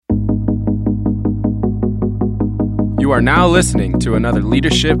You are now listening to another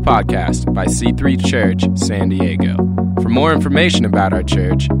leadership podcast by C3 Church San Diego. For more information about our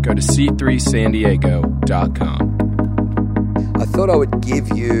church, go to c3sandiego.com. I thought I would give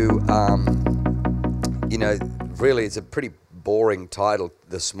you, really it's a pretty boring title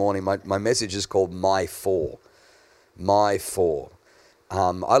this morning. My message is called My Four. My Four.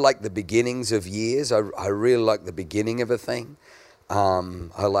 I like the beginnings of years. I really like the beginning of a thing.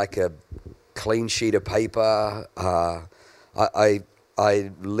 I like a clean sheet of paper. I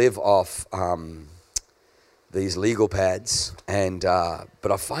live off these legal pads,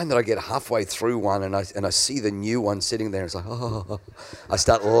 but I find that I get halfway through one and I see the new one sitting there. And it's like, I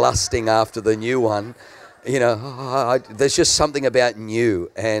start lusting after the new one. There's just something about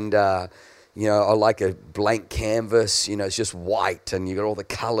new, and I like a blank canvas. It's just white, and you got all the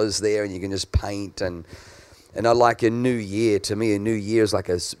colors there, and you can just paint. And I like a new year. To me, a new year is like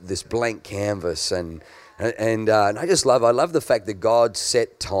this blank canvas, and I just love the fact that God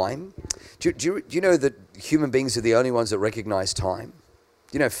set time. Do you know that human beings are the only ones that recognize time?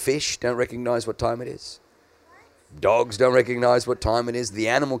 Fish don't recognize what time it is. Dogs don't recognize what time it is. The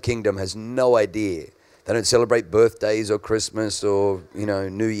animal kingdom has no idea. They don't celebrate birthdays or Christmas or,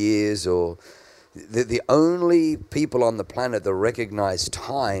 New Year's. Or the only people on the planet that recognize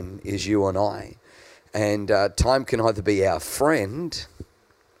time is you and I. And time can either be our friend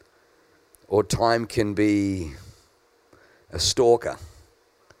or time can be a stalker,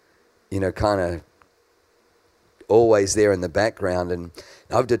 kind of always there in the background. And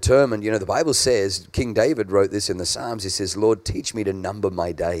I've determined, the Bible says, King David wrote this in the Psalms, he says, Lord, teach me to number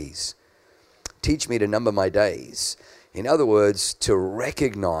my days. Teach me to number my days. In other words, to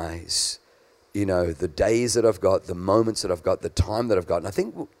recognize, the days that I've got, the moments that I've got, the time that I've got. And I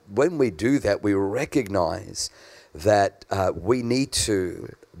think when we do that, we recognize that we need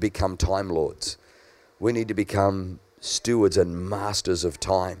to become time lords. We need to become stewards and masters of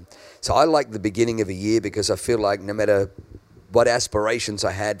time. So I like the beginning of a year because I feel like no matter what aspirations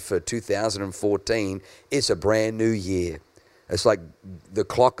I had for 2014, it's a brand new year. It's like the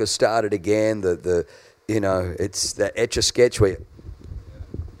clock has started again. It's the Etch-a-Sketch where,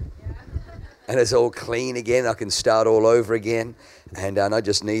 and it's all clean again. I can start all over again, and I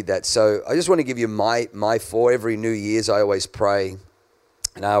just need that. So I just want to give you my four. Every New Year's, I always pray,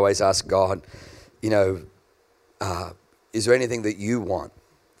 and I always ask God, is there anything that you want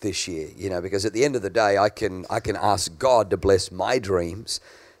this year? Because at the end of the day, I can ask God to bless my dreams,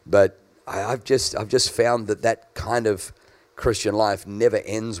 but I've just found that kind of Christian life never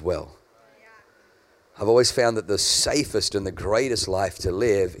ends well. I've always found that the safest and the greatest life to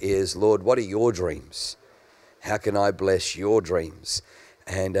live is, Lord, what are your dreams? How can I bless your dreams?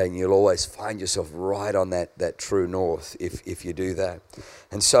 And you'll always find yourself right on that true north if you do that.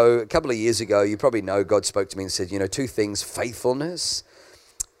 And so a couple of years ago, you probably know, God spoke to me and said, two things, faithfulness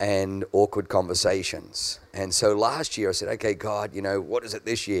and awkward conversations. And so last year I said, okay, God, what is it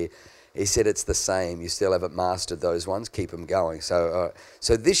this year? He said, it's the same. You still haven't mastered those ones. Keep them going. So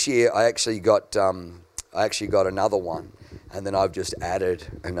this year I actually got another one, and then I've just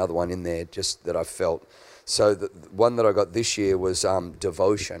added another one in there just that I felt. So the one that I got this year was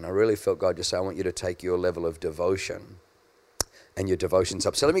devotion. I really felt God just say, I want you to take your level of devotion and your devotions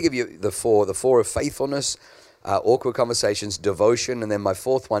up. So let me give you the four of faithfulness, awkward conversations, devotion, and then my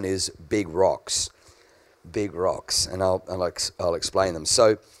fourth one is big rocks. Big rocks, and I'll explain them.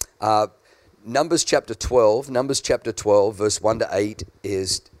 So Numbers chapter 12, verse 1 to 8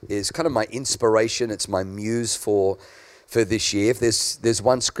 is kind of my inspiration. It's my muse for this year. If there's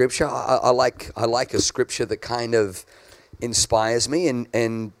one scripture, I like a scripture that kind of inspires me.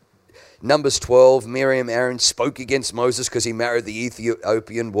 And Numbers 12, Miriam, Aaron spoke against Moses because he married the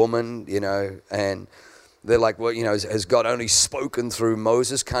Ethiopian woman, and they're like, well, has God only spoken through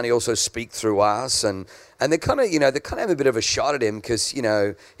Moses? Can't he also speak through us? And they kind of have a bit of a shot at him because, he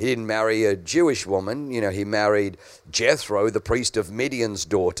didn't marry a Jewish woman. He married Jethro, the priest of Midian's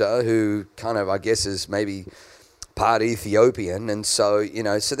daughter, who kind of, I guess, is maybe part Ethiopian. And so,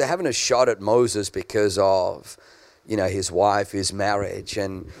 so they're having a shot at Moses because of, his wife, his marriage.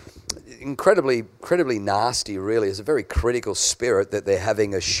 And incredibly nasty, really. It's a very critical spirit that they're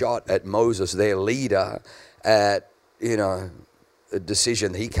having a shot at Moses, their leader, at, a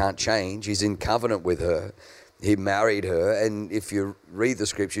decision that he can't change. He's in covenant with her. He married her. And if you read the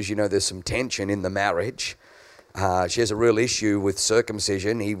scriptures, there's some tension in the marriage. She has a real issue with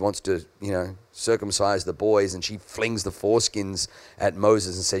circumcision. He wants to, circumcise the boys, and she flings the foreskins at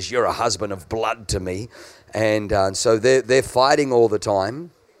Moses and says, you're a husband of blood to me. And so they're fighting all the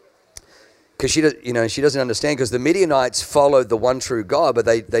time. because she doesn't understand, because the Midianites followed the one true God, but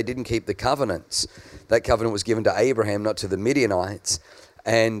they didn't keep the covenants. That covenant was given to Abraham, not to the Midianites.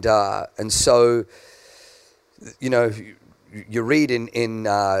 And so, you read in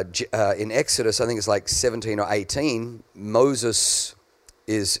Exodus, I think it's like 17 or 18, Moses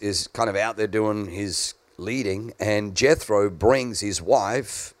is kind of out there doing his leading, and Jethro brings his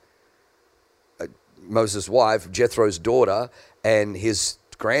wife, Moses' wife, Jethro's daughter, and his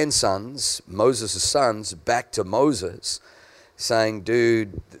grandsons, Moses' sons, back to Moses, saying,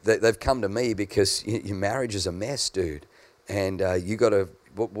 dude, they've come to me because your marriage is a mess, dude. And you got to,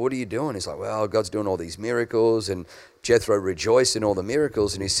 what are you doing? He's like, well, God's doing all these miracles. And Jethro rejoiced in all the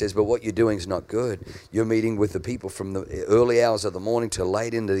miracles. And he says, but what you're doing is not good. You're meeting with the people from the early hours of the morning to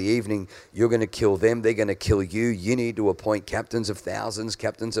late into the evening. You're going to kill them. They're going to kill you. You need to appoint captains of thousands,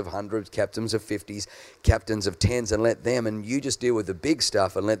 captains of hundreds, captains of 50s, captains of 10s, and let them, and you just deal with the big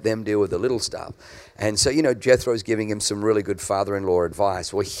stuff and let them deal with the little stuff. And so, Jethro's giving him some really good father-in-law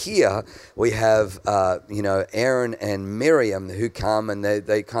advice. Well, here we have, Aaron and Miriam who come, and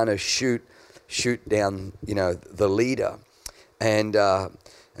they kind of shoot down, the leader. And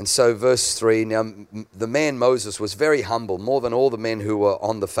so verse 3, now the man Moses was very humble, more than all the men who were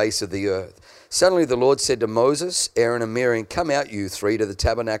on the face of the earth. Suddenly the Lord said to Moses, Aaron and Miriam, come out you three to the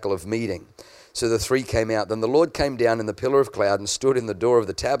tabernacle of meeting. So the three came out. Then the Lord came down in the pillar of cloud and stood in the door of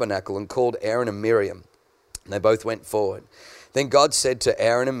the tabernacle and called Aaron and Miriam. And they both went forward. Then God said to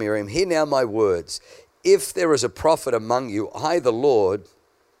Aaron and Miriam, hear now my words. If there is a prophet among you, I, the Lord,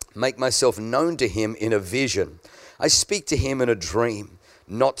 make myself known to him in a vision. I speak to him in a dream.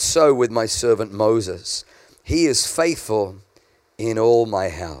 Not so with my servant Moses. He is faithful in all my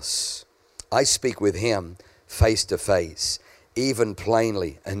house. I speak with him face to face, even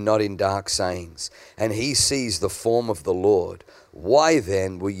plainly and not in dark sayings. And he sees the form of the Lord. Why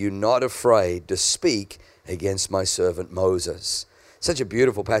then were you not afraid to speak against my servant Moses? Such a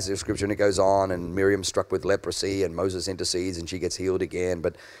beautiful passage of scripture, and it goes on, and Miriam's struck with leprosy, and Moses intercedes, and she gets healed again,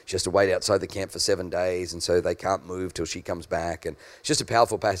 but she has to wait outside the camp for 7 days, and so they can't move till she comes back, and it's just a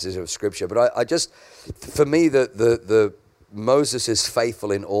powerful passage of scripture. But I just, for me, the Moses is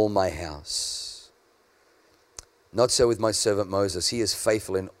faithful in all my house. Not so with my servant Moses. He is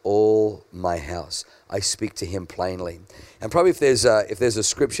faithful in all my house. I speak to him plainly. And probably if there's a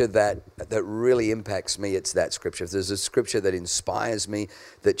scripture that really impacts me, it's that scripture. If there's a scripture that inspires me,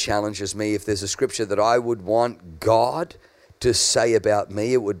 that challenges me, if there's a scripture that I would want God to say about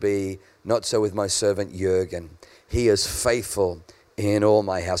me, it would be, not so with my servant Jurgen. He is faithful in all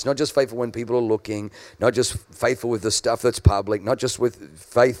my house. Not just faithful when people are looking, not just faithful with the stuff that's public, not just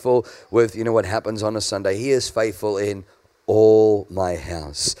faithful with what happens on a Sunday. He is faithful in all my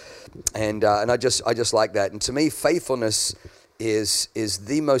house. And I just like that. And to me, faithfulness is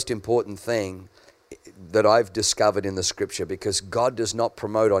the most important thing that I've discovered in the scripture, because God does not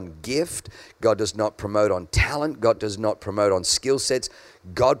promote on gift. God does not promote on talent. God does not promote on skill sets.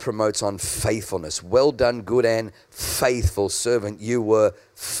 God promotes on faithfulness. Well done, good and faithful servant. You were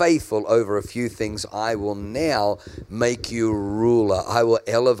faithful over a few things. I will now make you ruler. I will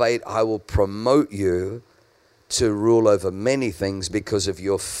elevate, I will promote you to rule over many things because of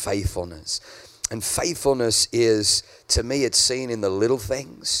your faithfulness. And faithfulness is, to me, it's seen in the little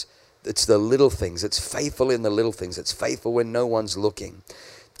things. It's the little things. It's faithful in the little things. It's faithful when no one's looking.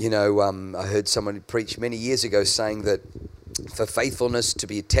 I heard someone preach many years ago saying that for faithfulness to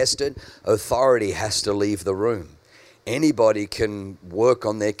be tested, authority has to leave the room. Anybody can work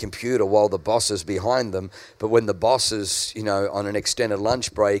on their computer while the boss is behind them, but when the boss is, on an extended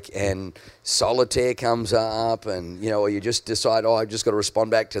lunch break and solitaire comes up and, or you just decide, I've just got to respond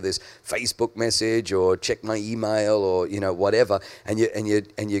back to this Facebook message or check my email or, whatever, and you're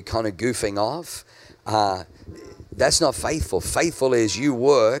kind of goofing off, that's not faithful. Faithful is you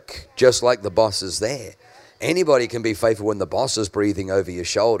work just like the boss is there. Anybody can be faithful when the boss is breathing over your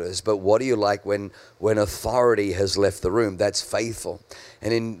shoulders, but what are you like when authority has left the room? That's faithful.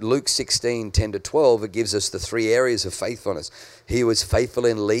 And in Luke 16:10-12, it gives us the three areas of faithfulness. He who is faithful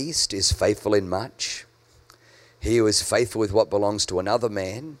in least is faithful in much. He who is faithful with what belongs to another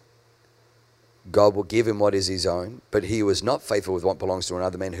man, God will give him what is his own. But he who is not faithful with what belongs to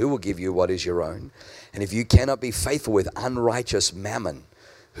another man, who will give you what is your own? And if you cannot be faithful with unrighteous mammon,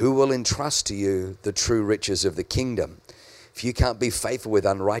 who will entrust to you the true riches of the kingdom? If you can't be faithful with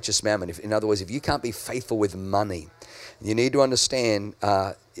unrighteous mammon, in other words, if you can't be faithful with money, you need to understand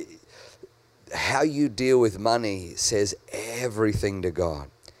how you deal with money says everything to God.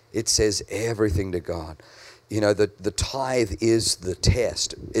 It says everything to God. The tithe is the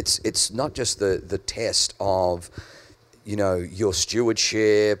test. It's not just the test of your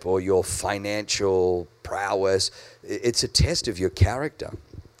stewardship or your financial prowess. It's a test of your character.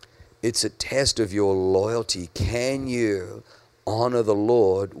 It's a test of your loyalty. Can you honor the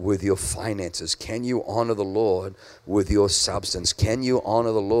Lord with your finances? Can you honor the Lord with your substance? Can you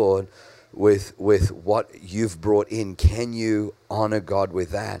honor the Lord with what you've brought in? Can you honor God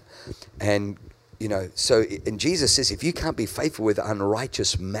with that? And and Jesus says, if you can't be faithful with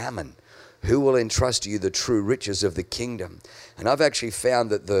unrighteous mammon, who will entrust you the true riches of the kingdom? And I've actually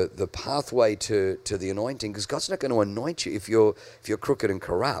found that the pathway to the anointing, because God's not going to anoint you if you're crooked and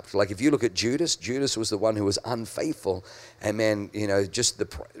corrupt. Like if you look at Judas was the one who was unfaithful, and man, just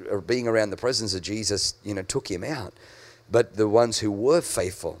being around the presence of Jesus, took him out. But the ones who were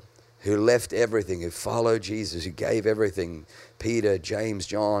faithful, who left everything, who followed Jesus, who gave everything, Peter, James,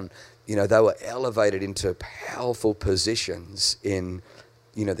 John, they were elevated into powerful positions in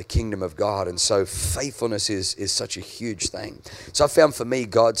the kingdom of God. And so faithfulness is such a huge thing. So I found for me,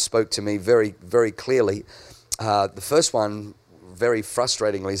 God spoke to me very, very clearly. The first one, very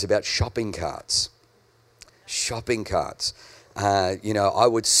frustratingly, is about shopping carts. Shopping carts. I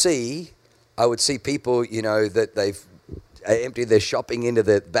would see people, that they've emptied their shopping into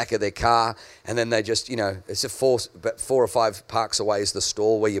the back of their car, and then they just, it's about 4 or 5 parks away is the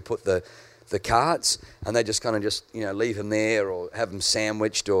store where you put the carts, and they just kind of leave them there, or have them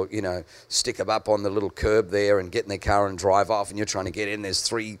sandwiched, or stick them up on the little curb there and get in their car and drive off, and you're trying to get in. There's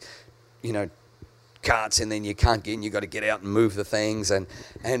 3 carts, and then you can't get in. You've got to get out and move the things, and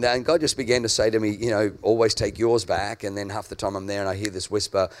God just began to say to me, always take yours back. And then half the time I'm there and I hear this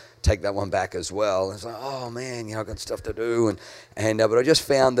whisper, take that one back as well. And it's like, oh man, I've got stuff to do, but I just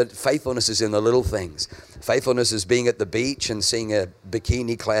found that faithfulness is in the little things. Faithfulness is being at the beach and seeing a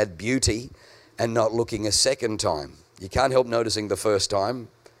bikini clad beauty and not looking a second time. You can't help noticing the first time.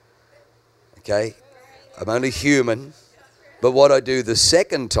 Okay, I'm only human, but what I do the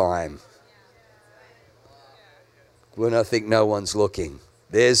second time, when I think no one's looking,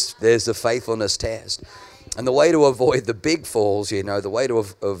 there's the faithfulness test. And the way to avoid the big falls, the way to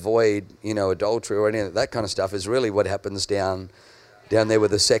avoid, adultery or any of that kind of stuff is really what happens down there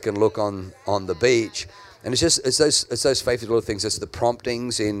with the second look on the beach. And it's those faithful little things. It's the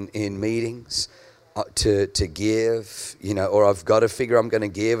promptings in meetings to give, or I've got a figure I'm going to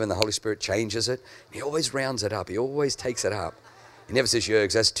give, and the Holy Spirit changes it. He always rounds it up. He always takes it up. He never says,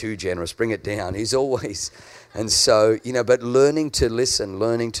 Yergs, that's too generous, bring it down. He's always, and so, but learning to listen,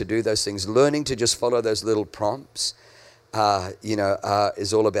 learning to do those things, learning to just follow those little prompts,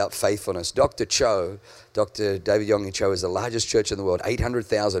 is all about faithfulness. Dr. David Yonggi Cho is the largest church in the world,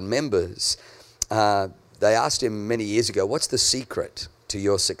 800,000 members. They asked him many years ago, what's the secret to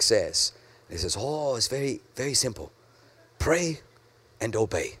your success? And he says, it's very, very simple. Pray and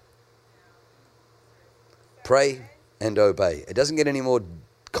obey. Pray and obey. It doesn't get any more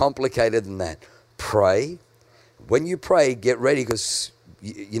complicated than that. Pray. When you pray, get ready, because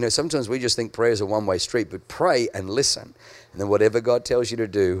sometimes we just think prayer is a one-way street, but pray and listen. And then whatever God tells you to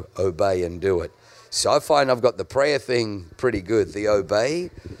do, obey and do it. So I find I've got the prayer thing pretty good. The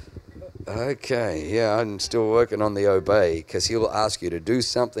obey, okay, yeah, I'm still working on the obey, because he'll ask you to do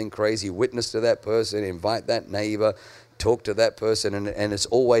something crazy, witness to that person, invite that neighbor, talk to that person, and it's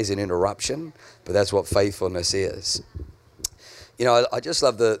always an interruption, but that's what faithfulness is. I just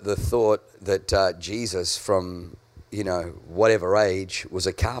love the thought that Jesus, from, whatever age, was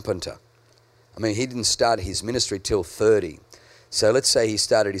a carpenter. I mean, he didn't start his ministry till 30. So let's say he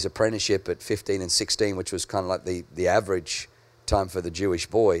started his apprenticeship at 15 and 16, which was kind of like the average time for the Jewish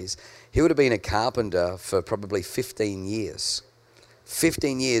boys. He would have been a carpenter for probably 15 years.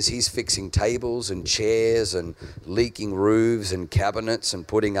 15 years he's fixing tables and chairs and leaking roofs and cabinets and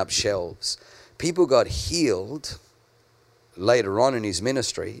putting up shelves. People got healed later on in his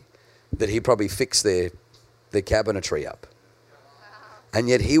ministry that he probably fixed their cabinetry up. And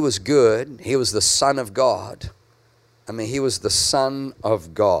yet he was good. He was the Son of God. I mean, he was the Son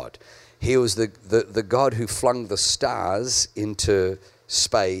of God. He was the God who flung the stars into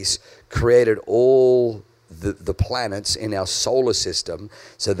space, created all the planets in our solar system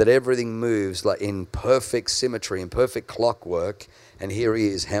so that everything moves like in perfect symmetry and perfect clockwork. And here he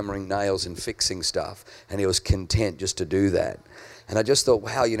is hammering nails and fixing stuff. And he was content just to do that. And I just thought,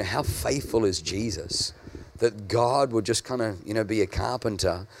 wow, how faithful is Jesus? That God would just kind of, be a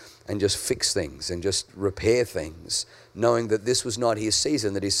carpenter and just fix things and just repair things, knowing that this was not his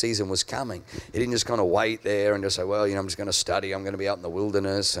season, that his season was coming. He didn't just kind of wait there and just say, well, I'm just going to study, I'm going to be out in the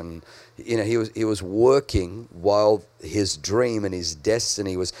wilderness. And, he was working while his dream and his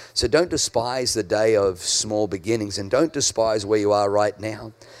destiny was. So don't despise the day of small beginnings, and don't despise where you are right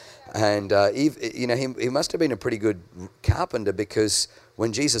now. And he must have been a pretty good carpenter, because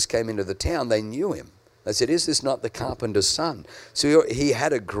when Jesus came into the town, they knew him. They said, "Is this not the carpenter's son?" So he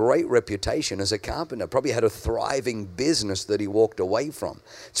had a great reputation as a carpenter, probably had a thriving business that he walked away from.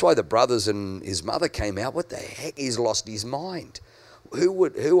 That's why the brothers and his mother came out. What the heck? He's lost his mind.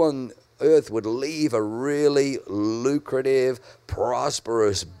 Who on earth would leave a really lucrative,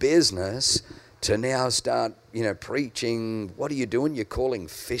 prosperous business to now start, preaching? What are you doing? You're calling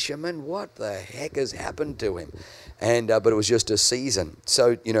fishermen? What the heck has happened to him? But it was just a season.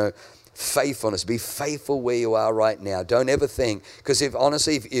 So, faithfulness. Be faithful where you are right now. Don't ever think, because if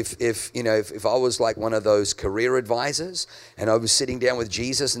I was like one of those career advisors and I was sitting down with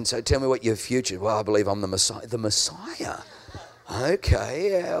Jesus and so, tell me what your future. Well, I believe I'm the Messiah. The Messiah.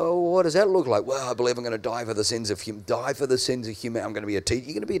 Okay, what does that look like? Well, I believe I'm going to die for the sins of humanity. I'm going to be a teacher.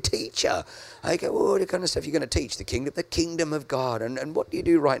 You're going to be a teacher. Okay, well, what kind of stuff you're going to teach? The kingdom of God. And what do you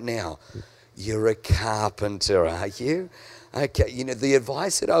do right now? You're a carpenter, are you? Okay, the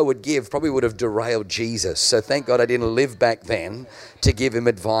advice that I would give probably would have derailed Jesus. So thank God I didn't live back then to give him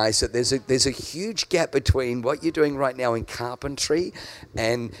advice. That there's a huge gap between what you're doing right now in carpentry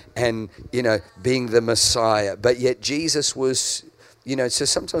and being the Messiah. But yet Jesus was, so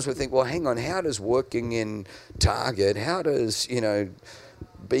sometimes we think, well, hang on, how does working in Target, how does,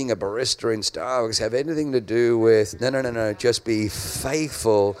 being a barista in Starbucks have anything to do with, no, just be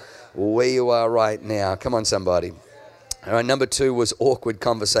faithful where you are right now. Come on, somebody. All right, number 2 was awkward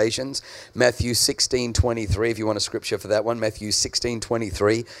conversations. Matthew 16:23, if you want a scripture for that one. Matthew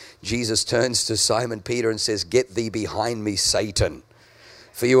 16:23, Jesus turns to Simon Peter and says, "Get thee behind me, Satan.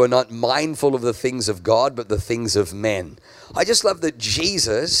 For you are not mindful of the things of God, but the things of men." I just love that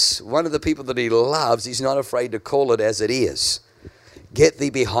Jesus, one of the people that he loves, he's not afraid to call it as it is. Get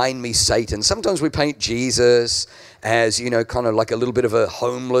thee behind me, Satan. Sometimes we paint Jesus as, kind of like a little bit of a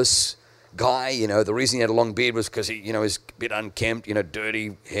homeless guy. The reason he had a long beard was because he, was a bit unkempt,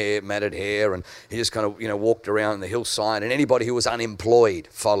 dirty hair, matted hair, and he just kind of, walked around the hillside, and anybody who was unemployed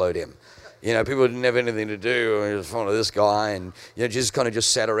followed him. People didn't have anything to do, and just follow this guy, and just kind of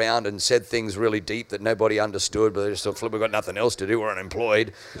just sat around and said things really deep that nobody understood, but they just thought, we've got nothing else to do, we're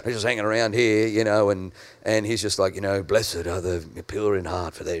unemployed, we're just hanging around here, and he's just like, blessed are the pure in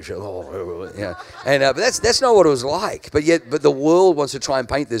heart, for they shall, but that's not what it was like. But the world wants to try and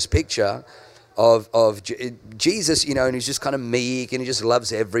paint this picture of Jesus, and he's just kind of meek, and he just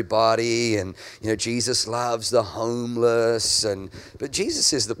loves everybody, and Jesus loves the homeless, but Jesus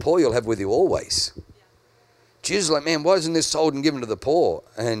says the poor you'll have with you always. Jesus is like, man, why isn't this sold and given to the poor?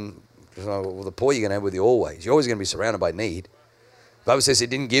 And well, the poor you're going to have with you always. You're always going to be surrounded by need. The Bible says he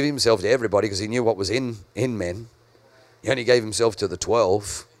didn't give himself to everybody because he knew what was in men. He only gave himself to the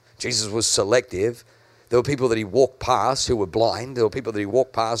 12. Jesus was selective. There were people that he walked past who were blind. There were people that he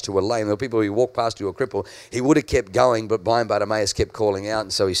walked past who were lame. There were people he walked past who were crippled. He would have kept going, but blind Bartimaeus kept calling out.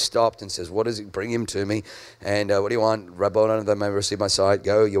 And so he stopped and says, what is it? Bring him to me. And what do you want? Rabboni, they may receive my sight.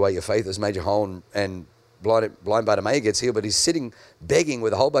 Go your way, your faith has made you whole. And blind Bartimaeus gets healed, but he's sitting begging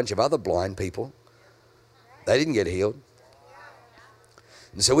with a whole bunch of other blind people. They didn't get healed.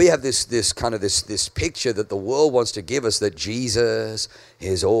 And so we have this picture that the world wants to give us, that Jesus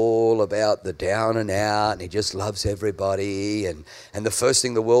is all about the down and out, and he just loves everybody. And the first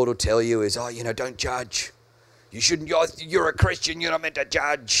thing the world will tell you is, don't judge. You shouldn't. You're a Christian. You're not meant to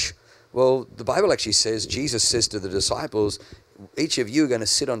judge. Well, the Bible actually says, Jesus says to the disciples, each of you are going to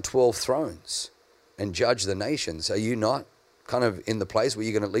sit on 12 thrones and judge the nations. Are you not kind of in the place where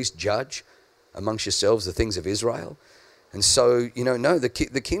you can at least judge amongst yourselves the things of Israel? And so, no, the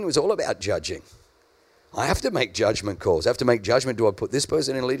king was all about judging. I have to make judgment calls. I have to make judgment. Do I put this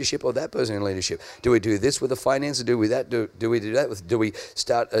person in leadership or that person in leadership? Do we do this with the finances? Do we that? Do we do that with? Do we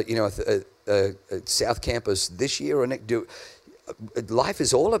start a South Campus this year or next? Life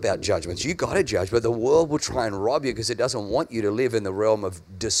is all about judgments. You got to judge, but the world will try and rob you because it doesn't want you to live in the realm of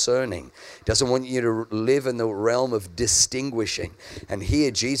discerning. It doesn't want you to live in the realm of distinguishing. And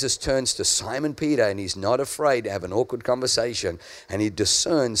here Jesus turns to Simon Peter, and he's not afraid to have an awkward conversation. And he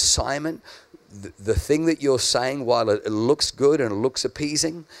discerns, Simon, the thing that you're saying, while it looks good and it looks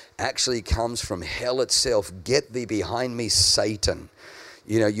appeasing, actually comes from hell itself. Get thee behind me, Satan.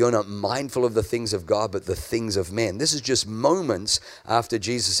 You're not mindful of the things of God, but the things of men. This is just moments after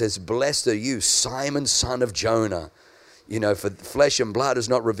Jesus says, blessed are you, Simon, son of Jonah. For flesh and blood has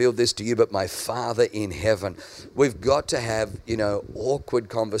not revealed this to you, but my Father in heaven. We've got to have, awkward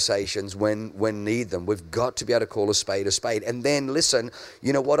conversations when need them. We've got to be able to call a spade a spade. And then, listen,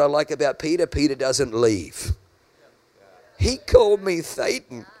 what I like about Peter? Peter doesn't leave. He called me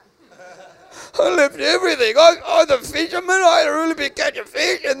Satan. I left everything. I the fisherman. I had a really big catch of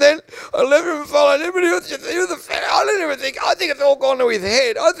fish, and then I left him and followed him, and he was the fan. I didn't even think. I think it's all gone to his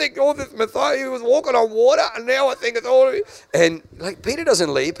head. I think all this Messiah, he was walking on water, and now I think it's all. And like Peter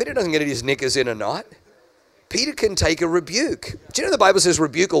doesn't leave. Peter doesn't get his knickers in a night. Peter can take a rebuke. Do you know the Bible says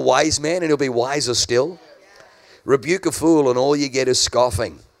rebuke a wise man, and he'll be wiser still? Rebuke a fool, and all you get is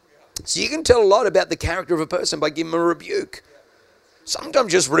scoffing. So you can tell a lot about the character of a person by giving them a rebuke.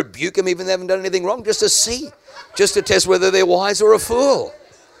 Sometimes just rebuke them even if they haven't done anything wrong, just to see, just to test whether they're wise or a fool.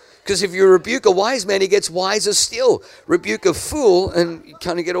 Because if you rebuke a wise man, he gets wiser still. Rebuke a fool and you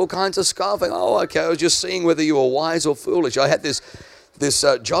kind of get all kinds of scoffing. Oh, okay, I was just seeing whether you were wise or foolish. I had this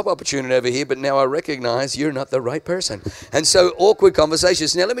job opportunity over here, but now I recognize you're not the right person. And so awkward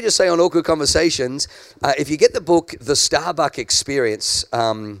conversations. Now, let me just say on awkward conversations, if you get the book, The Starbucks Experience,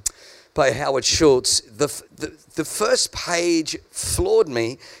 by Howard Schultz, the first page floored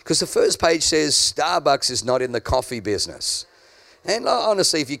me because the first page says Starbucks is not in the coffee business. And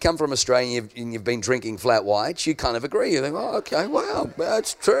honestly, if you come from Australia and you've been drinking flat whites, you kind of agree. You think, oh, okay, wow,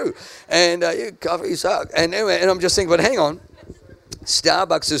 that's true. And coffee sucks. And anyway, and I'm just thinking, but hang on.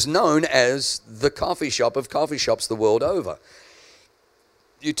 Starbucks is known as the coffee shop of coffee shops the world over.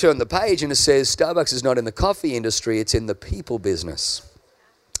 You turn the page and it says Starbucks is not in the coffee industry, it's in the people business.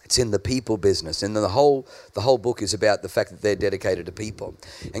 It's in the people business. And the whole book is about the fact that they're dedicated to people.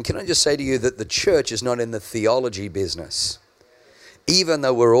 And can I just say to you that the church is not in the theology business. Even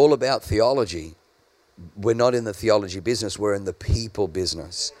though we're all about theology, we're not in the theology business, we're in the people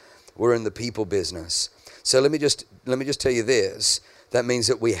business. We're in the people business. So let me just tell you this. That means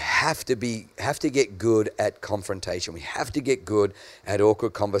that we have to get good at confrontation. We have to get good at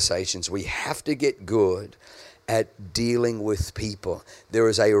awkward conversations. We have to get good at dealing with people. There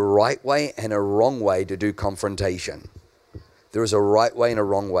is a right way and a wrong way to do confrontation. There is a right way and a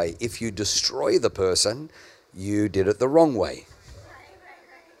wrong way. If you destroy the person, you did it the wrong way.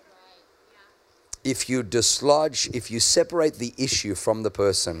 If you dislodge, if you separate the issue from the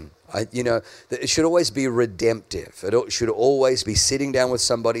person, it should always be redemptive. It should always be sitting down with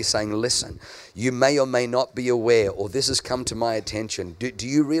somebody saying, listen, you may or may not be aware, or this has come to my attention. Do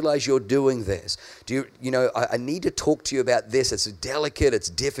you realize you're doing this? I need to talk to you about this. It's delicate, it's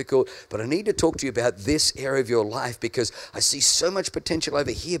difficult, but I need to talk to you about this area of your life because I see so much potential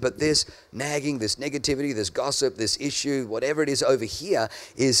over here, but there's nagging, there's negativity, there's gossip, this issue, whatever it is over here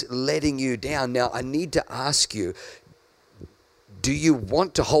is letting you down. Now, I need to ask you, do you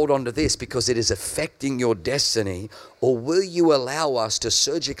want to hold on to this because it is affecting your destiny, or will you allow us to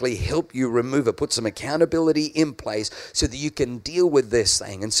surgically help you remove it, put some accountability in place so that you can deal with this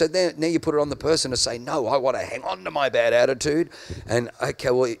thing? And so now you put it on the person to say, no, I want to hang on to my bad attitude. And okay,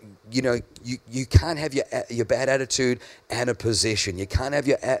 well, you can't have your bad attitude and a position. You can't have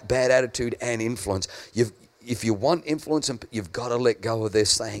your bad attitude and influence. If you want influence, you've got to let go of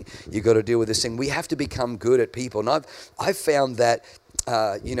this thing. You've got to deal with this thing. We have to become good at people. And I've found that,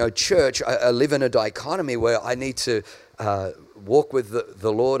 church, I live in a dichotomy where I need to walk with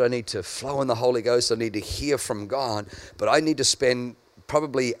the Lord. I need to flow in the Holy Ghost. I need to hear from God. But I need to spend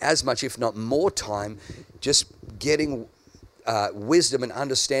probably as much, if not more time, just getting wisdom and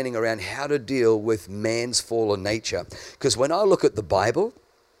understanding around how to deal with man's fallen nature. Because when I look at the Bible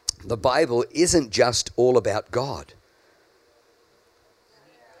isn't just all about God.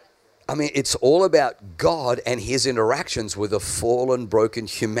 I mean, it's all about God and his interactions with a fallen, broken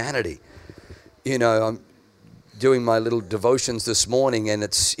humanity. I'm doing my little devotions this morning, and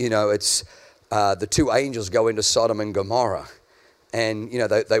it's the two angels go into Sodom and Gomorrah. And,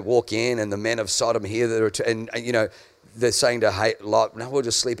 they walk in, and the men of Sodom hear they're saying to Lot, no, we'll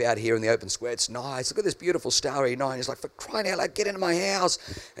just sleep out here in the open square. It's nice. Look at this beautiful starry night. He's like, for crying out loud, get into my house.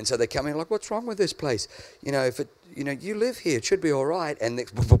 And so they come in like, what's wrong with this place? You live here. It should be all right. And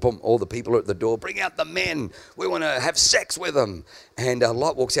next, boom, boom, boom, all the people are at the door. Bring out the men. We want to have sex with them. And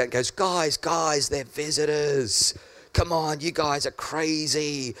Lot walks out and goes, guys, they're visitors. Come on, you guys are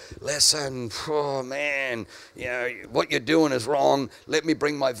crazy. Listen, oh man, what you're doing is wrong. Let me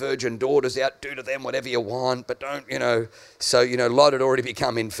bring my virgin daughters out, do to them whatever you want, but don't, So, Lot had already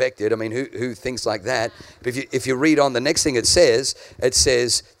become infected. I mean, who thinks like that? But if you read on, the next thing it says,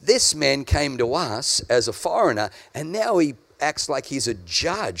 this man came to us as a foreigner, and now he acts like he's a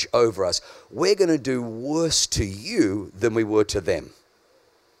judge over us. We're going to do worse to you than we were to them.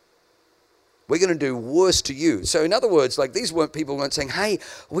 We're going to do worse to you. So in other words, like people weren't saying, hey,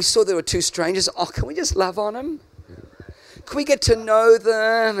 we saw there were two strangers. Oh, can we just love on them? Can we get to know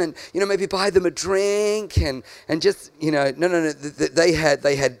them and, maybe buy them a drink and just, no. They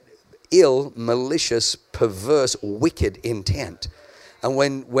had ill, malicious, perverse, wicked intent. And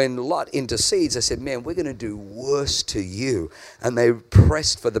when Lot intercedes, they said, man, we're going to do worse to you. And they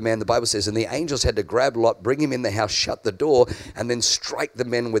pressed for the man, the Bible says, and the angels had to grab Lot, bring him in the house, shut the door, and then strike the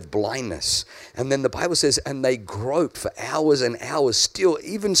men with blindness. And then the Bible says, and they groped for hours and hours, still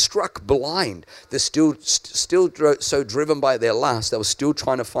even struck blind. They're still so driven by their lust, they were still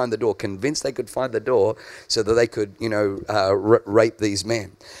trying to find the door, convinced they could find the door so that they could, rape these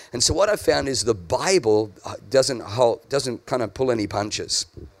men. And so what I found is the Bible doesn't kind of pull any punches.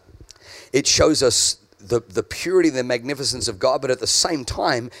 It shows us the purity, the magnificence of God, but at the same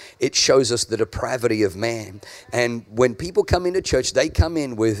time, it shows us the depravity of man. And when people come into church, they come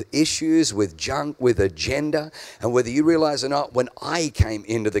in with issues, with junk, with agenda. And whether you realize or not, when I came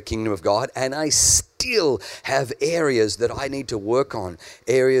into the kingdom of God, and I still have areas that I need to work on,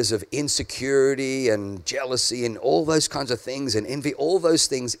 areas of insecurity and jealousy and all those kinds of things, and envy, all those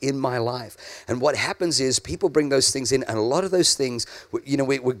things in my life. And what happens is people bring those things in, and a lot of those things,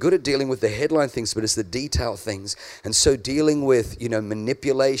 we're good at dealing with the headline things, but it's the detail things. And so dealing with,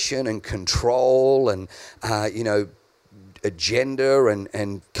 manipulation and control and, agenda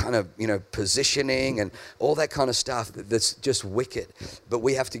and kind of, positioning and all that kind of stuff that's just wicked. But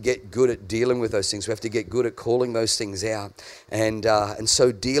we have to get good at dealing with those things. We have to get good at calling those things out. And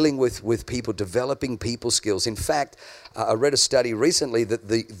so dealing with people, developing people skills. In fact, I read a study recently that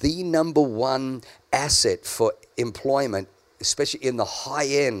the number one asset for employment, especially in the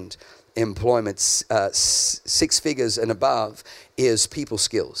high-end employment, 6 figures and above, is people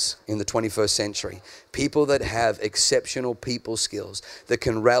skills in the 21st century. People that have exceptional people skills, that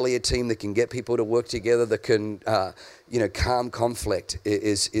can rally a team, that can get people to work together, that can, calm conflict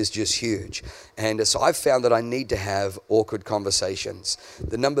is just huge. And so I've found that I need to have awkward conversations.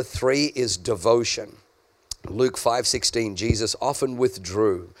 The number 3 is devotion. Luke 5:16, Jesus often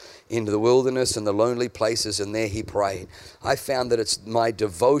withdrew into the wilderness and the lonely places, and there he prayed. I found that it's my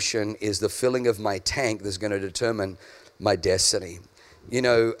devotion is the filling of my tank that's going to determine my destiny.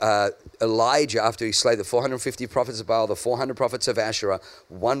 Elijah, after he slayed the 450 prophets of Baal, the 400 prophets of Asherah,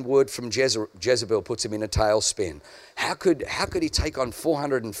 one word from Jezebel puts him in a tailspin. How could he take on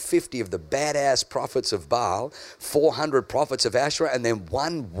 450 of the badass prophets of Baal, 400 prophets of Asherah, and then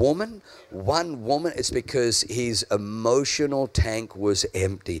one woman? It's because his emotional tank was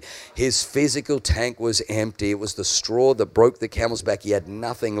empty. His physical tank was empty. It was the straw that broke the camel's back. He had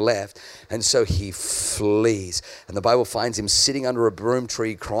nothing left. And so he flees. And the Bible finds him sitting under a broom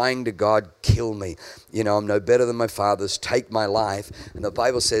tree crying to God, kill me. I'm no better than my fathers. Take my life. And the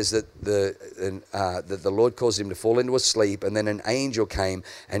Bible says that the Lord caused him to fall into a sleep, and then an angel came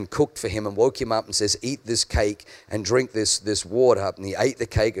and cooked for him and woke him up and says, eat this cake and drink this water. And he ate the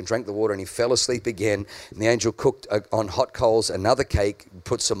cake and drank the water, and he fell asleep again. And the angel cooked on hot coals another cake,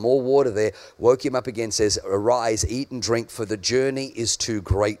 put some more water there, woke him up again, says, arise, eat and drink, for the journey is too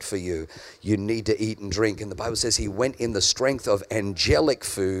great for you. You need to eat and drink. And the Bible says he went in the strength of angelic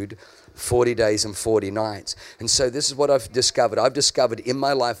food 40 days and 40 nights. And so this is what I've discovered. I've discovered in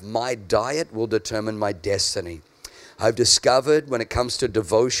my life, my diet will determine my destiny. I've discovered when it comes to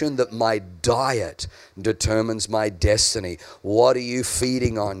devotion that my diet determines my destiny. What are you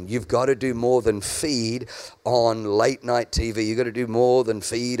feeding on? You've got to do more than feed on late night TV. You've got to do more than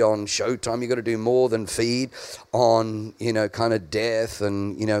feed on Showtime. You've got to do more than feed on, kind of death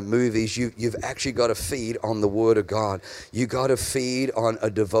and, movies. You've actually got to feed on the Word of God. You've got to feed on a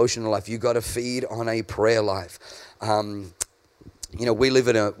devotional life. You've got to feed on a prayer life. We live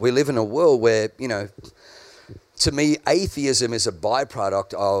in a world where, to me, atheism is a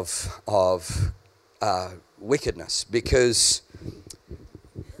byproduct of wickedness, because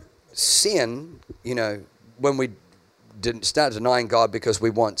sin, when we start denying God because we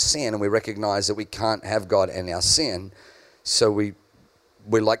want sin and we recognize that we can't have God in our sin, so we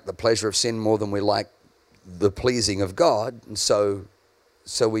like the pleasure of sin more than we like the pleasing of God, and so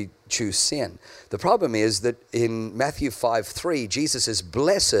we choose sin. The problem is that in Matthew 5:3, Jesus says,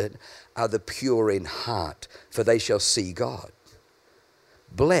 blessed are the pure in heart, for they shall see God.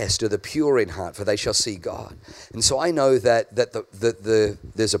 Blessed are the pure in heart, for they shall see God. And so I know that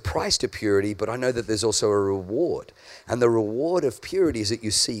there's a price to purity, but I know that there's also a reward. And the reward of purity is that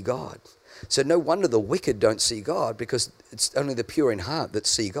you see God. So no wonder the wicked don't see God, because it's only the pure in heart that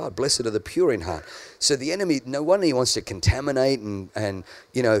see God. Blessed are the pure in heart. So the enemy, no wonder he wants to contaminate and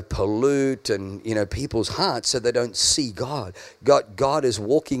pollute and people's hearts so they don't see God. God is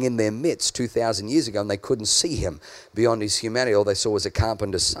walking in their midst 2,000 years ago, and they couldn't see him beyond his humanity. All they saw was a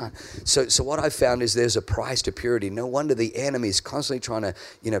carpenter's son. So what I found is there's a price to purity. No wonder the enemy is constantly trying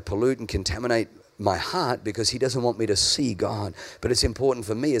to pollute and contaminate my heart because he doesn't want me to see God. But it's important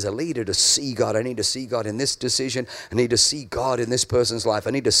for me as a leader to see God. I need to see God in this decision. I need to see God in this person's life.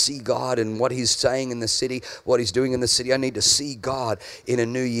 I need to see God in what he's saying in the city, what he's doing in the city. I need to see God in a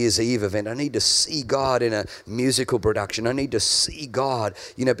New Year's Eve event. I need to see God in a musical production. I need to see God,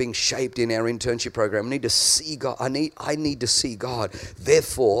 being shaped in our internship program. I need to see God. I need to see God.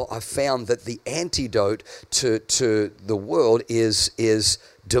 Therefore, I found that the antidote to the world is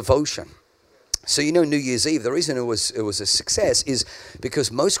devotion. So New Year's Eve, the reason it was a success is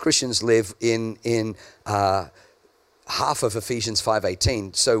because most Christians live in half of Ephesians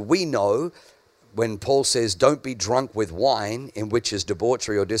 5:18. So we know when Paul says, don't be drunk with wine, in which is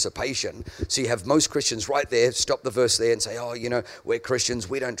debauchery or dissipation. So you have most Christians right there, stop the verse there and say, we're Christians,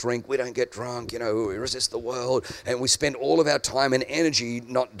 we don't drink, we don't get drunk, we resist the world, and we spend all of our time and energy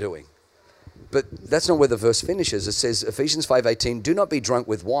not doing. But that's not where the verse finishes. It says, Ephesians 5:18, do not be drunk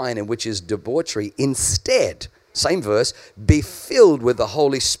with wine, in which is debauchery. Instead, same verse, be filled with the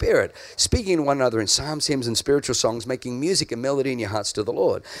Holy Spirit, speaking to one another in psalms, hymns, and spiritual songs, making music and melody in your hearts to the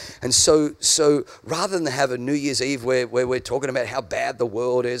Lord. And so rather than have a New Year's Eve where we're talking about how bad the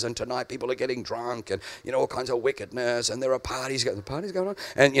world is, and tonight people are getting drunk, and all kinds of wickedness, and there are parties going on,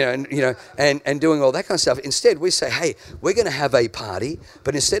 and and doing all that kind of stuff. Instead, we say, hey, we're going to have a party,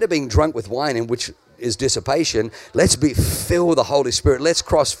 but instead of being drunk with wine, in which is dissipation, let's be filled with the Holy Spirit. Let's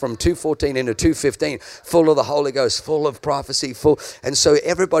cross from 2:14 into 2:15, full of the Holy Ghost, full of prophecy, full. And so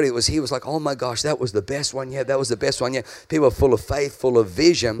everybody that was here was like, oh my gosh, that was the best one yet. That was the best one yet. People are full of faith, full of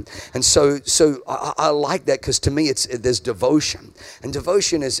vision. And so I like that, because to me there's devotion. And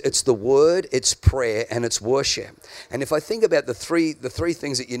devotion it's the word, it's prayer, and it's worship. And if I think about the three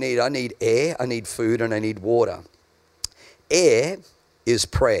things that you need, I need air, I need food, and I need water. Air is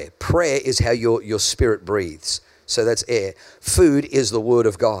prayer. Prayer is how your spirit breathes. So that's air. Food is the word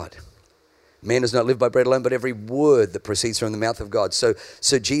of God. Man does not live by bread alone, but every word that proceeds from the mouth of God. So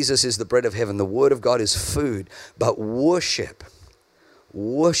Jesus is the bread of heaven. The word of God is food. But worship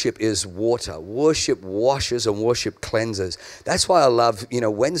is water. Worship washes and worship cleanses. That's why I love,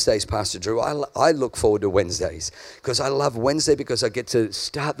 Wednesdays, Pastor Drew. I look forward to Wednesdays because I love Wednesday because I get to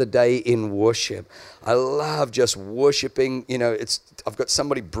start the day in worship. I love just worshiping. I've got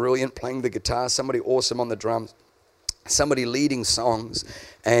somebody brilliant playing the guitar, somebody awesome on the drums, somebody leading songs,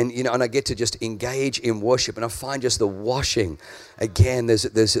 and and I get to just engage in worship, and I find just the washing. Again, there's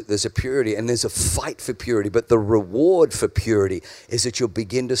a purity, and there's a fight for purity, but the reward for purity is that you'll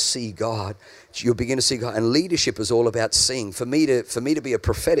begin to see God. You'll begin to see God, and leadership is all about seeing. For me to be a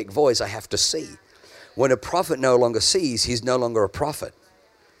prophetic voice, I have to see. When a prophet no longer sees, he's no longer a prophet.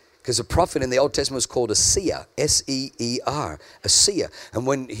 Because a prophet in the Old Testament was called a seer, S-E-E-R, a seer. And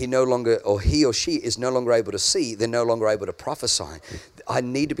when he or she is no longer able to see, they're no longer able to prophesy. I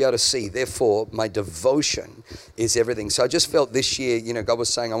need to be able to see. Therefore, my devotion is everything. So I just felt this year, God was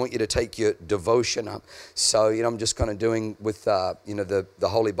saying, I want you to take your devotion up. So, I'm just kind of doing with, the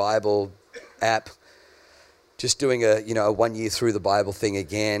Holy Bible app, just doing a 1 year through the Bible thing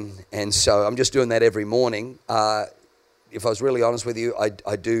again. And so I'm just doing that every morning. If I was really honest with you,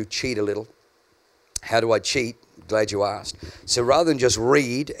 I do cheat a little. How do I cheat? Glad you asked. So rather than just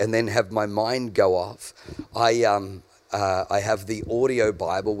read and then have my mind go off, I have the audio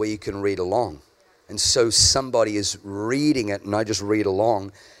Bible where you can read along. And so somebody is reading it and I just read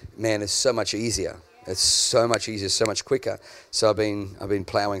along. Man, it's so much easier. It's so much easier, so much quicker. So I've been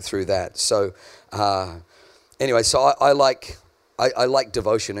plowing through that. So anyway, so I like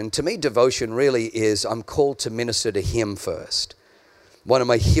devotion. And to me, devotion really is I'm called to minister to him first. One of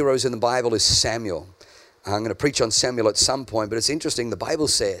my heroes in the Bible is Samuel. I'm going to preach on Samuel at some point, but it's interesting. The Bible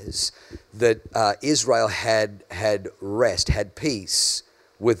says that Israel had rest, had peace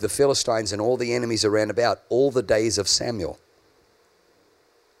with the Philistines and all the enemies around about all the days of Samuel.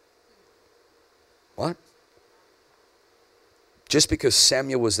 What? Just because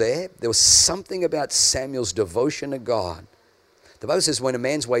Samuel was there was something about Samuel's devotion to God. The Bible says when a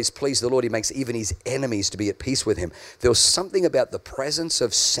man's ways please the Lord, he makes even his enemies to be at peace with him. There was something about the presence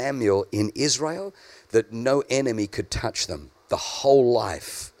of Samuel in Israel that no enemy could touch them. The whole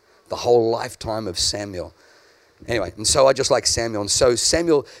lifetime of Samuel. Anyway, and so I just like Samuel. And so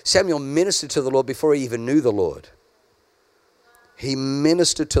Samuel ministered to the Lord before he even knew the Lord. He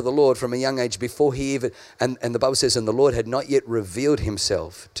ministered to the Lord from a young age before he even, and the Bible says, and the Lord had not yet revealed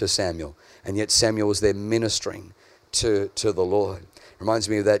himself to Samuel. And yet Samuel was there ministering to the Lord. Reminds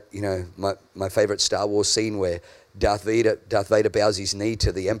me of that, my favorite Star Wars scene where Darth Vader bows his knee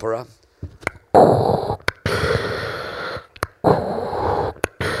to the Emperor.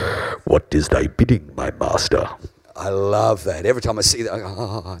 What is thy bidding, my master? I love that. Every time I see that, I go,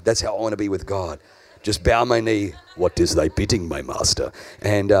 oh, that's how I want to be with God. Just bow my knee. What is thy bidding, my master?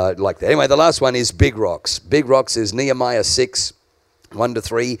 And like that. Anyway, the last one is big rocks. Big rocks is Nehemiah 6,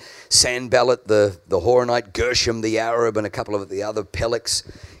 1-3. Sanballat, the Horonite, Gershom, the Arab, and a couple of the other Pelecs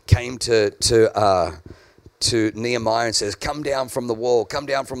came to Nehemiah and says, come down from the wall. Come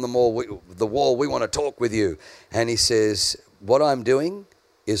down from the wall. We want to talk with you. And he says, what I'm doing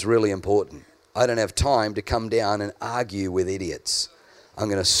is really important. I don't have time to come down and argue with idiots. I'm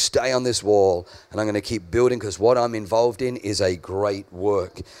going to stay on this wall and I'm going to keep building because what I'm involved in is a great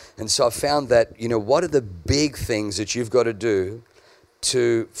work. And so I found that, what are the big things that you've got to do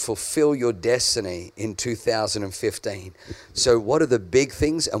to fulfill your destiny in 2015? So what are the big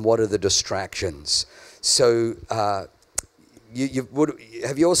things and what are the distractions? So have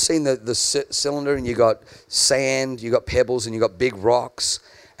you all seen the cylinder and you got sand, you got pebbles and you got big rocks?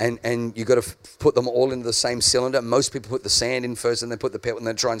 And you've got to put them all into the same cylinder. Most people put the sand in first and then put the pebble and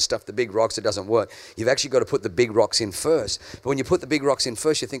then try and stuff the big rocks. It doesn't work. You've actually got to put the big rocks in first. But when you put the big rocks in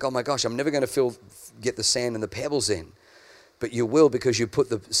first, you think, oh my gosh, I'm never going to get the sand and the pebbles in. But you will because you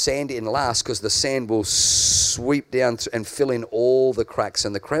put the sand in last because the sand will sweep down and fill in all the cracks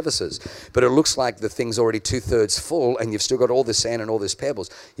and the crevices. But it looks like the thing's already 2/3 full and you've still got all the sand and all this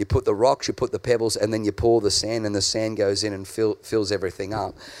pebbles. You put the rocks, you put the pebbles, and then you pour the sand and the sand goes in and fills everything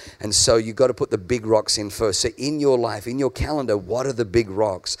up. And so you've got to put the big rocks in first. So in your life, in your calendar, what are the big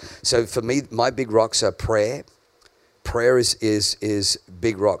rocks? So for me, my big rocks are prayer. Prayer is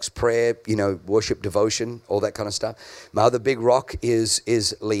big rocks. Prayer, worship, devotion, all that kind of stuff. My other big rock is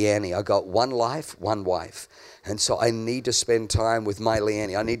Leanne. I got one life, one wife. And so I need to spend time with my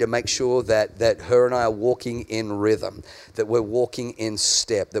Leanne. I need to make sure that her and I are walking in rhythm, that we're walking in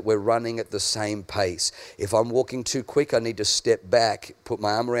step, that we're running at the same pace. If I'm walking too quick, I need to step back, put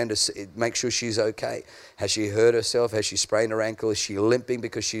my arm around her, make sure she's okay. Has she hurt herself? Has she sprained her ankle? Is she limping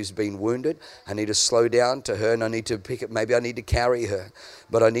because she's been wounded? I need to slow down to her and I need to pick it. Maybe I need to carry her.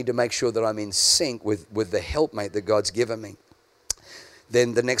 But I need to make sure that I'm in sync with the helpmate that God's given me.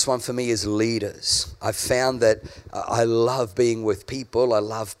 Then the next one for me is leaders. I found that I love being with people. I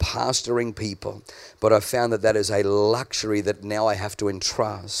love pastoring people. But I found that is a luxury that now I have to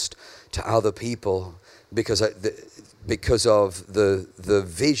entrust to other people because of the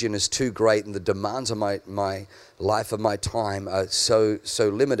vision is too great and the demands of my life, of my time are so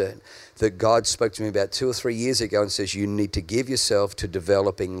limited that God spoke to me about 2 or 3 years ago and says, you need to give yourself to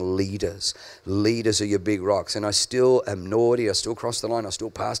developing leaders. Leaders are your big rocks. And I still am naughty. I still cross the line. I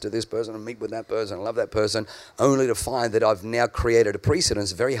still pastor this person and meet with that person. I love that person, only to find that I've now created a precedent.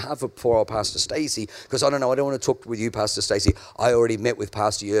 It's very hard for poor old Pastor Stacy because I don't want to talk with you, Pastor Stacy. I already met with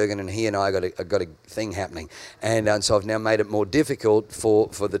Pastor Jurgen and he and I got a thing happening. And so I've now made it more difficult for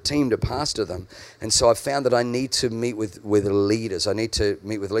the team to pastor them. And so I found that I need to meet with leaders. I need to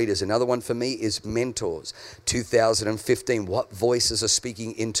meet with leaders. Another one for me is mentors. 2015, what voices are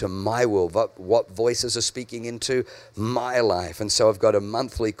speaking into my world? What voices are speaking into my life? And so I've got a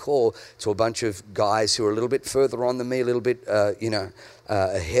monthly call to a bunch of guys who are a little bit further on than me, a little bit,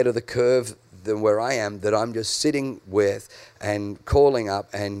 ahead of the curve than where I am, that I'm just sitting with and calling up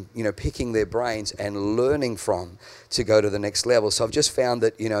and, picking their brains and learning from to go to the next level. So I've just found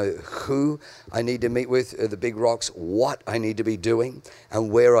that, who I need to meet with are the big rocks, what I need to be doing and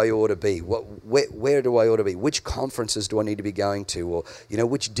where I ought to be. Where do I ought to be? Which conferences do I need to be going to? Or,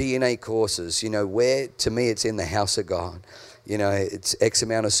 which DNA courses? Where, to me, it's in the house of God. It's X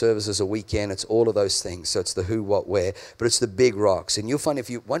amount of services a weekend. It's all of those things. So it's the who, what, where. But it's the big rocks. And you'll find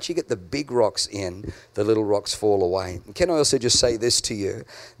once you get the big rocks in, the little rocks fall away. And can I also just say this to you,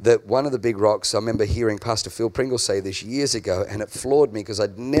 that one of the big rocks, I remember hearing Pastor Phil Pringle say this years ago, and it floored me because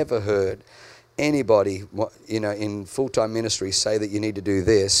I'd never heard anybody, in full-time ministry say that you need to do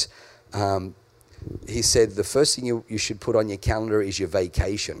this. He said the first thing you should put on your calendar is your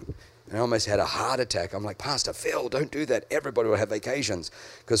vacation. And I almost had a heart attack. I'm like, Pastor Phil, don't do that. Everybody will have vacations.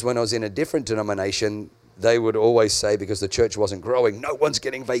 Because when I was in a different denomination, they would always say, because the church wasn't growing, no one's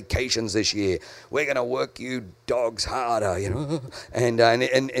getting vacations this year. We're going to work you dogs harder, And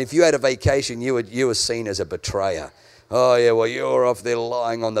if you had a vacation, you were seen as a betrayer. Oh, yeah, well, you're off there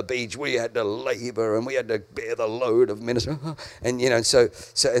lying on the beach. We had to labor and we had to bear the load of ministry. And,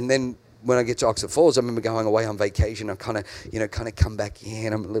 and then when I get to Oxford Falls, I remember going away on vacation. I kind of come back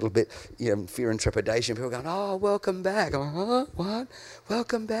in. I'm a little bit, fear and trepidation. People going, oh, welcome back. I'm like, huh? What?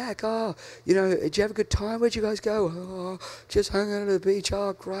 Welcome back. Oh, did you have a good time? Where'd you guys go? Oh, just hung out at the beach.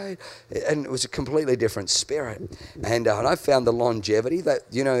 Oh, great. And it was a completely different spirit. And I found the longevity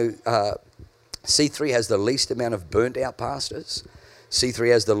that, C3 has the least amount of burnt out pastors.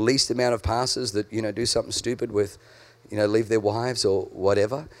 C3 has the least amount of pastors that, do something stupid with, leave their wives or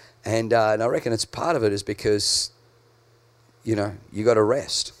whatever. And I reckon it's part of it is because, you got to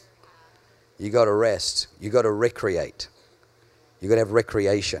rest. You got to rest. You got to recreate. You got to have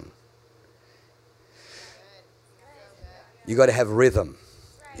recreation. You got to have rhythm.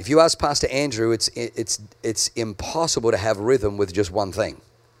 If you ask Pastor Andrew, it's impossible to have rhythm with just one thing.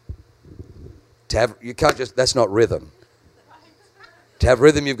 That's not rhythm. To have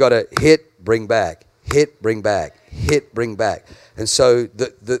rhythm, you've got to hit, bring back, hit, bring back, hit, bring back. And so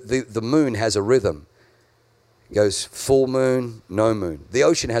the moon has a rhythm. It goes full moon, no moon. The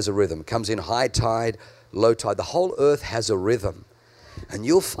ocean has a rhythm. It comes in high tide, low tide. The whole earth has a rhythm. And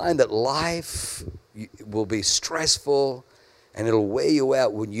you'll find that life will be stressful and it'll wear you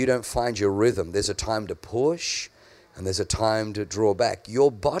out when you don't find your rhythm. There's a time to push and there's a time to draw back.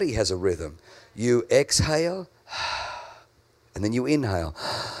 Your body has a rhythm. You exhale and then you inhale.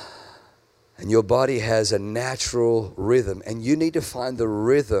 And your body has a natural rhythm. And you need to find the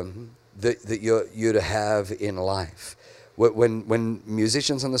rhythm that you're to have in life. When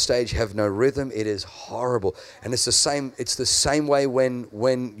musicians on the stage have no rhythm, it is horrible. And it's the same way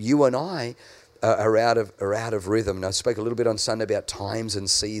when you and I are out of rhythm. And I spoke a little bit on Sunday about times and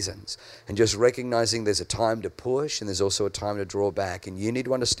seasons and just recognizing there's a time to push and there's also a time to draw back. And you need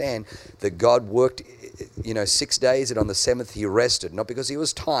to understand that God worked 6 days and on the seventh he rested, not because he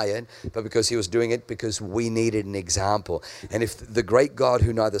was tired, but because he was doing it because we needed an example. And if the great God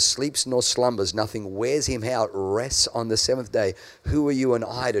who neither sleeps nor slumbers, nothing wears him out, rests on the seventh day, who are you and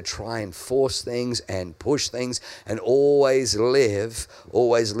I to try and force things and push things and always live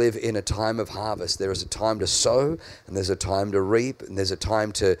in a time of harvest? There is a time to sow and there's a time to reap and there's a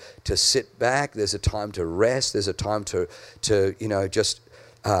time to sit back, there's a time to rest, there's a time to just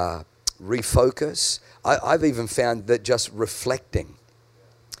refocus. I've even found that just reflecting,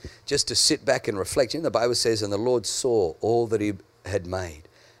 just to sit back and reflect. The Bible says, and the Lord saw all that he had made,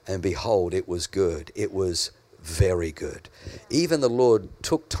 and behold, it was good. It was very good. Even the Lord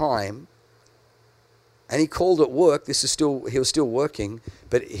took time, and he called it work. He was still working,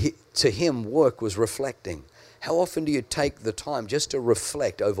 but to him, work was reflecting. How often do you take the time just to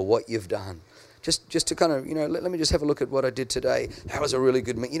reflect over what you've done? Just to kind of, let me just have a look at what I did today. That was a really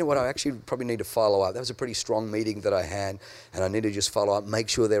good meeting. You know what, I actually probably need to follow up. That was a pretty strong meeting that I had, and I need to just follow up, make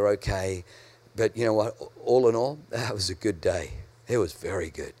sure they're okay. But you know what, all in all, that was a good day. It was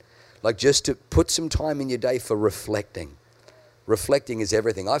very good. Like just to put some time in your day for reflecting. Reflecting is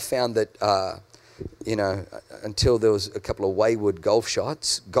everything. I found that, until there was a couple of wayward golf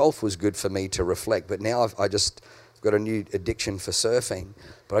shots, golf was good for me to reflect. But now I've got a new addiction for surfing.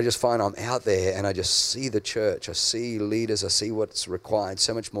 But I just find I'm out there and I just see the church. I see leaders. I see what's required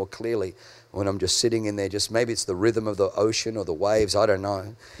so much more clearly when I'm just sitting in there. Just maybe it's the rhythm of the ocean or the waves. I don't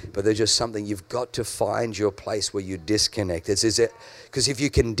know. But there's just something. You've got to find your place where you disconnect. Because if you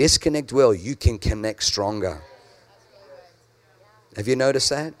can disconnect well, you can connect stronger. Have you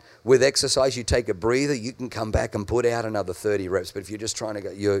noticed that? With exercise, you take a breather. You can come back and put out another 30 reps. But if you're just trying to go,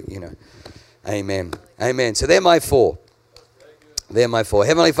 amen. Amen. So they're my four.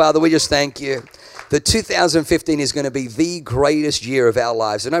 Heavenly Father, we just thank you that 2015 is going to be the greatest year of our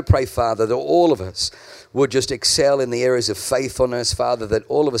lives. And I pray, Father, that all of us would just excel in the areas of faithfulness, Father, that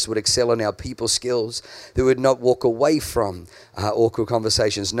all of us would excel in our people skills, that we would not walk away from awkward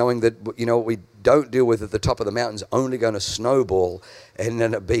conversations, knowing that, what we don't deal with at the top of the mountain is only going to snowball and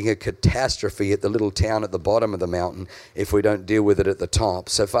end up being a catastrophe at the little town at the bottom of the mountain if we don't deal with it at the top.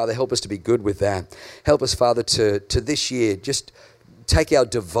 So, Father, help us to be good with that. Help us, Father, to this year just take our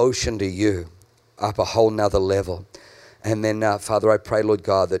devotion to you up a whole nother level. And then, Father, I pray, Lord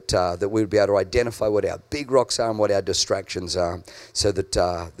God, that we would be able to identify what our big rocks are and what our distractions are, so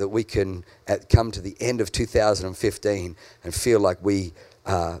that we can come to the end of 2015 and feel like we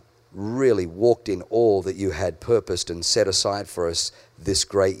really walked in all that you had purposed and set aside for us this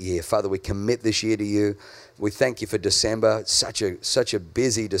great year. Father, we commit this year to you. We thank you for December, such a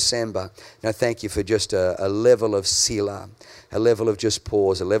busy December. And I thank you for just a level of Selah, a level of just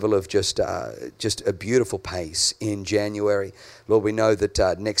pause, a level of just a beautiful pace in January. Lord, we know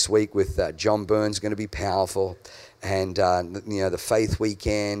that next week with John Burns going to be powerful, and the Faith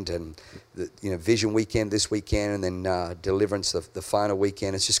Weekend and the Vision Weekend this weekend, and then Deliverance the final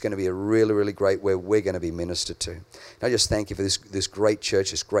weekend. It's just going to be a really, really great where we're going to be ministered to. And I just thank you for this great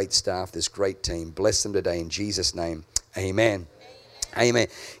church, this great staff, this great team. Bless them today in Jesus' name. Amen. Amen.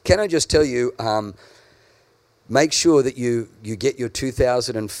 Can I just tell you, make sure that you get your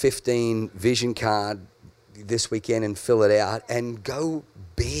 2015 vision card this weekend and fill it out and go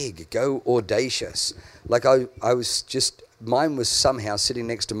big, go audacious. Like I was just mine was somehow sitting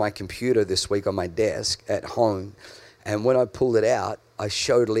next to my computer this week on my desk at home. And when I pulled it out, I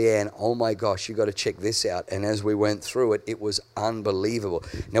showed Leanne, oh my gosh, you got to check this out. And as we went through it, it was unbelievable.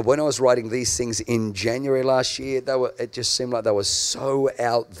 Now, when I was writing these things in January last year, it just seemed like they were so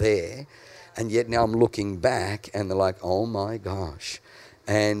out there. And yet now I'm looking back and they're like, oh my gosh.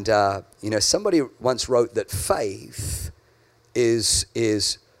 And, somebody once wrote that faith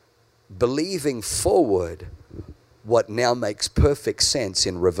is believing forward what now makes perfect sense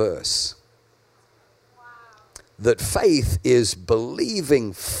in reverse. That faith is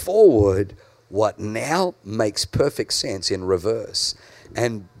believing forward what now makes perfect sense in reverse.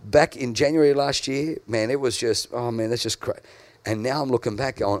 And back in January last year, man, it was just, oh man, that's just crazy. And now I'm looking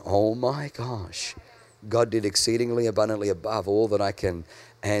back on, oh my gosh, God did exceedingly abundantly above all that I can.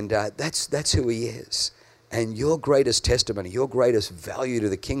 And that's who he is. And your greatest testimony, your greatest value to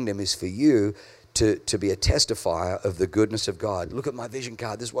the kingdom is for you to be a testifier of the goodness of God. Look at my vision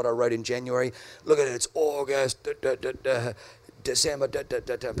card. This is what I wrote in January. Look at it. It's August, December.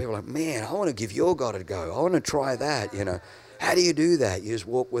 People are like, man, I want to give your God a go. I want to try that, How do you do that? You just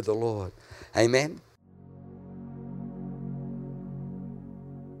walk with the Lord. Amen.